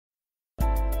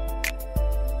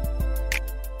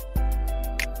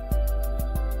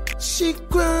She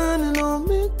grinding on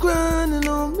me, grinding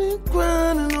on me,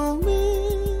 grinding on me.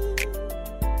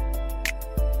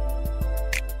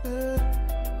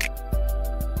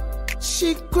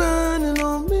 She grinding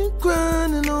on me,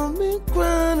 grinding on me,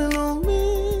 grinding on me.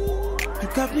 You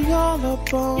got me all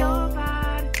up on your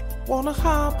body. Wanna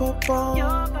hop up on your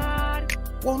body.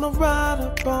 Wanna ride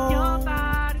up on your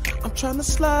body. I'm tryna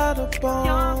slide up on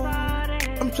your body.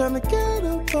 I'm tryna get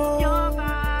up on your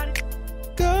body.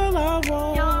 Girl, I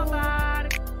want your body.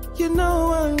 You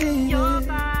know I need your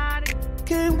body.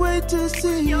 Can't wait to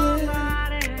see your it.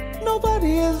 Body.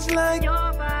 Nobody else like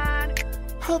your body.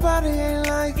 Her body ain't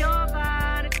like your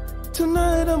body.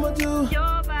 Tonight I'ma do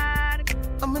your body.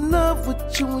 I'm in love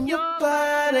with you and your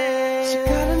body. She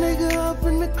got a nigga up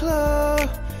in the club,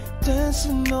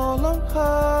 dancing all on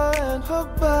her and her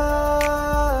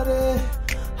body,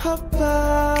 her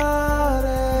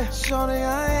body. Shorty,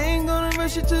 I ain't gonna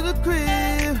rush you to the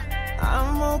crib.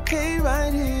 I'm okay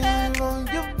right here on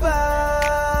your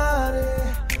body,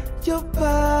 your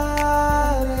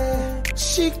body.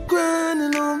 She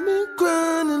grinding on me,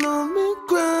 grinding on me,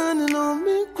 grinding on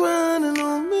me, grinding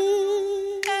on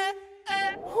me.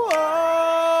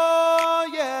 Oh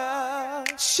yeah.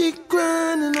 She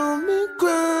grinding on me,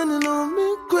 grinding on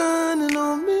me, grinding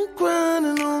on me,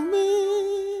 grinding on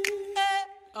me.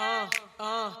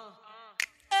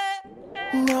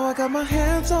 Now I got my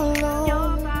hands all on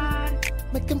your body,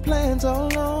 making plans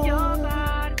all on your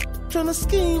body, tryna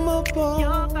scheme up on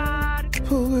your body,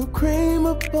 put whipped cream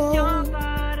up on your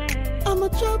body. I'ma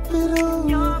drop it on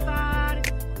your body,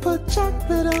 put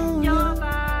chocolate on your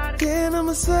body, then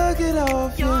I'ma suck it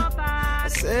off you. I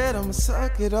said I'ma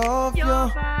suck it off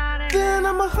you. Then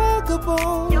I'ma hug up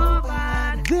on your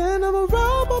body, then I'ma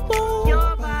rub up on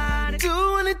your body.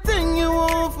 Do anything you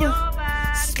want for,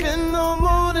 spend no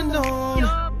more than on.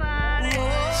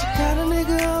 She got a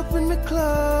nigga up in the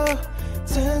club,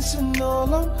 dancing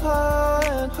all on her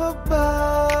and her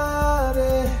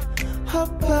body, her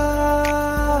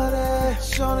body.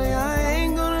 Shorty, I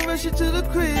ain't gonna rush you to the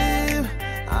crib.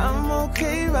 I'm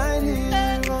okay right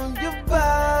here on your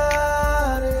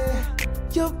body,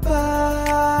 your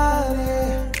body.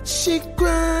 She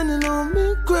grinding on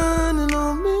me, grinding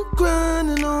on me,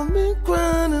 grinding on me,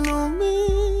 grinding on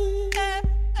me.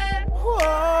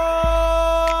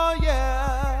 Oh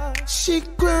yeah. She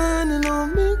grinding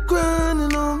on me,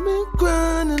 grinding on me,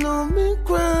 grinding on me,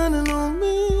 grinding on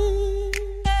me.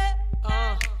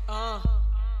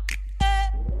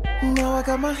 Now I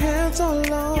got my hands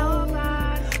all on your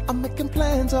body. I'm making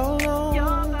plans all on your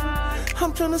body.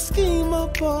 I'm tryna scheme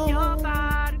up on your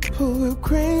body, put whipped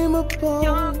cream up on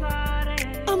your body.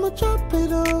 I'ma drop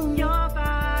it on your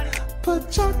body, put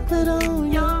chocolate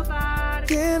on your body,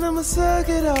 then I'ma suck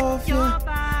it off you.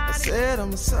 I said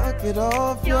I'ma suck it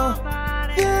off you.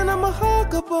 Then I'ma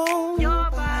hug up on your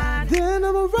body, then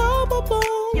I'ma rub up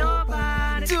on your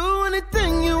body. Do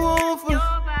anything you want for,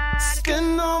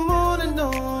 spend no more than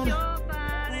on.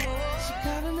 She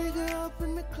got a nigga up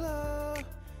in the club,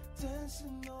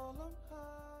 dancing all on